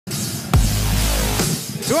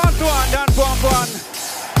Tuan-tuan dan puan-puan,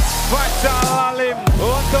 Faisal Halim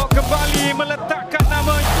untuk kembali meletakkan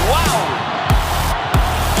nama. Wow!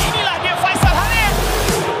 Inilah dia Faisal Halim.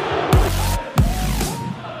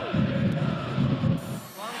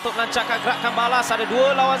 Untuk lancarkan gerakan balas, ada 2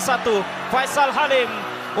 lawan 1. Faisal Halim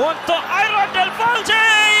untuk Iron Del Valle.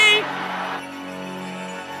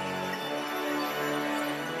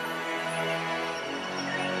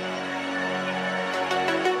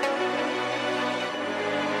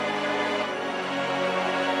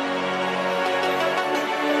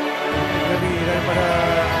 Daripada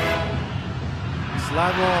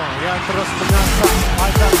Selangor yang terus mengasah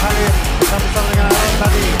Faisal Halim bersama dengan Aaron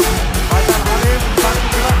tadi. Faisal Halim satu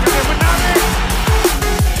gerakan yang menarik.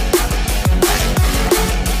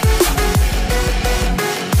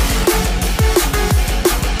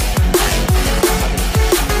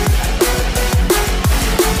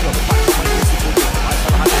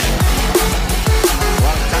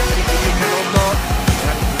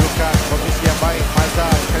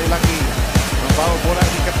 Bawa bola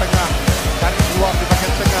ini ke tengah, tarik keluar di bahagian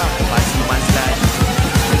tengah. Pasti manzlan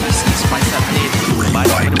mengisi Faisal Halim.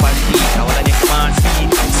 Balik pada pasti, kawalan yang kemas.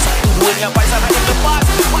 1-2 dengan Faisal Halim lepas.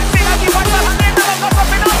 Masih lagi Faisal Halim dalam kotak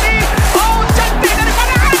penalti. Oh, cantik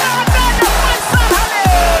daripada anak dan Faisal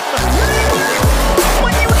Halim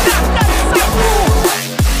menyudahkan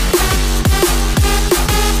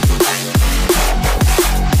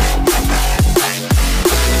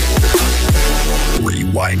 1.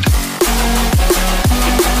 Rewind.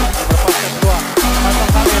 Lepaskan keluar Faisal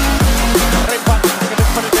Halim, rempat ke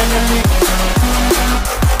depan Daniel.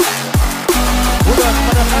 Mudah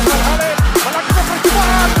kepada Faisal Halim melakukan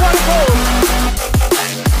percubaan buat gol.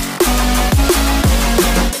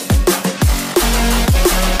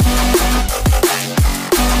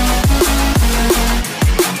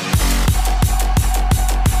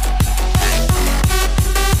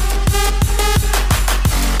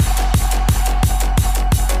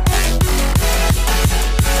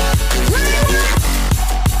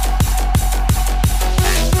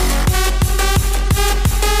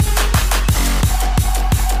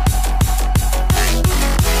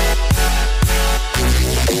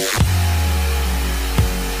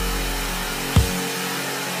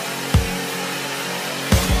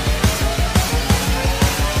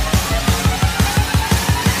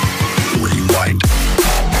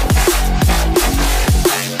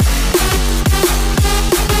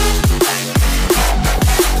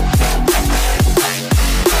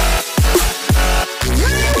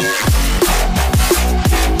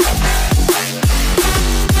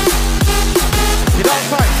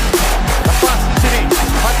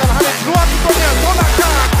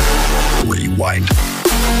 Rewind.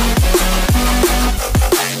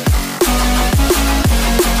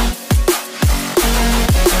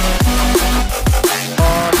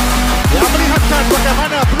 Yang melihatkan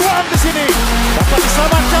bagaimana peluang di sini dapat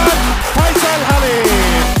diselamatkan Faisal Halim.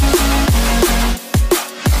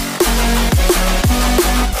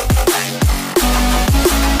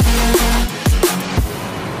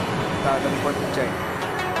 Kita dari poin kuncai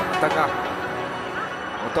tengah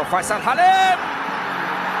untuk Faisal Halim.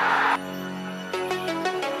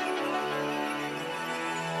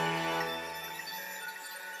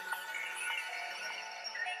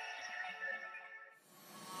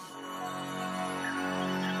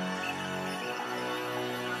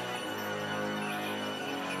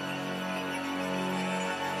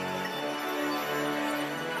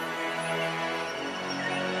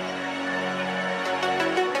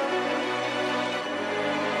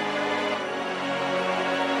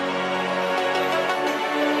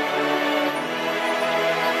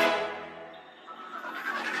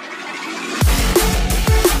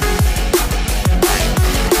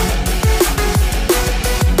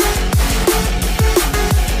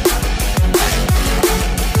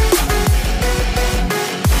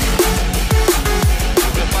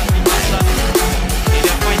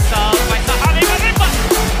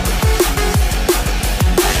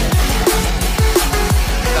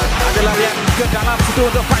 Ke dalam situ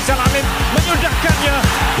untuk Faisal Halim menyudahkannya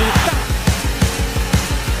di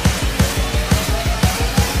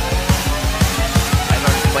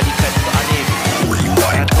Iron kembalikan untuk Halim.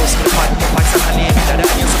 Dan terus ke depan untuk Faisal Halim.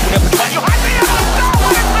 Dadaan yang sempurna berdua. Yohani yang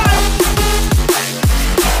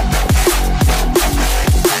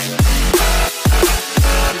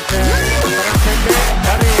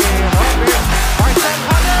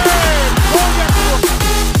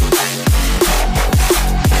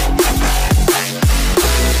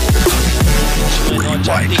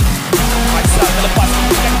Rewind.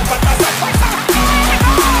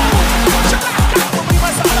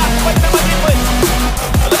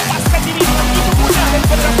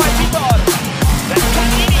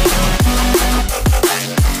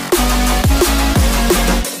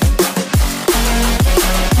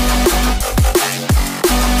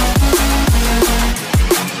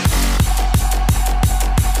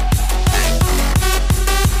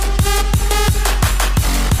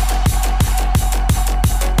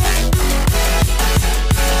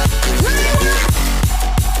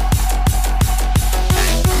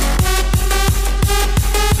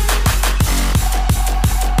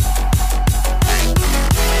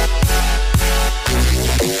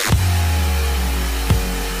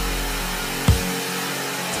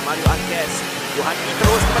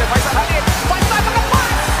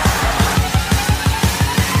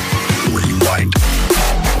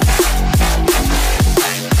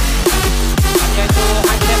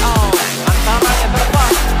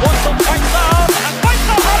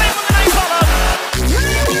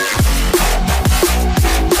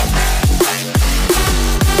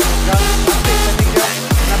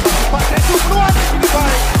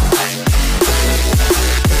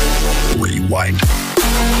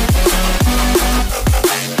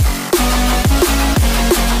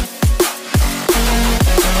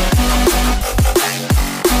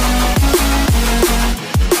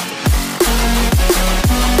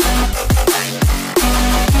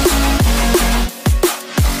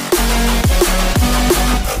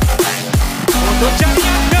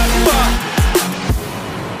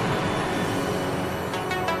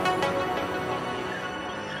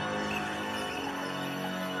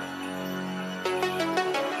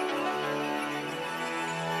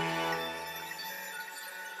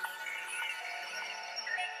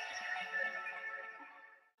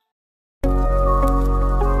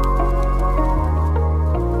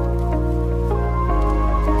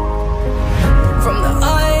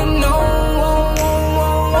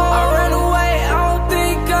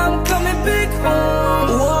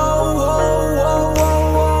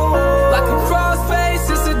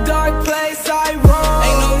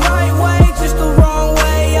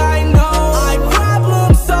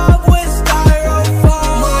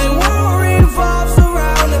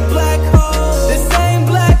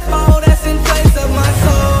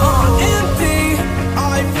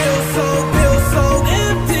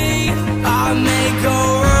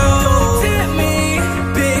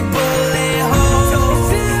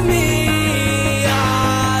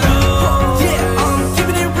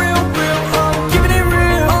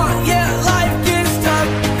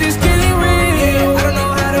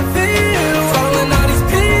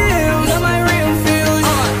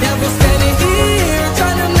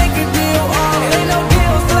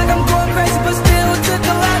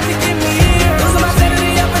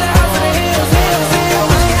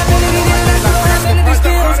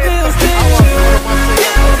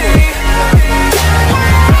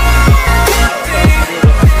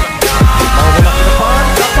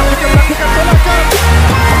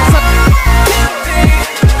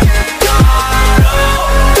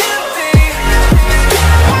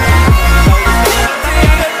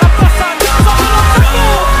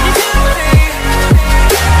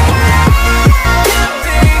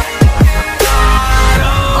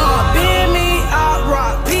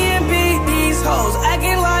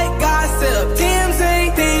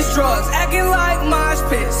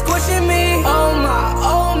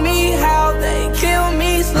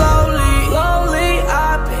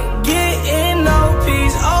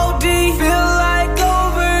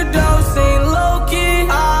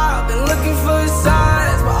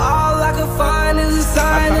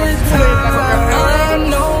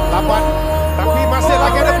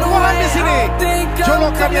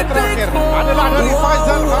 yang terakhir adalah dari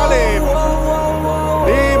Faisal Halim,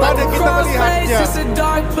 di mana kita melihatnya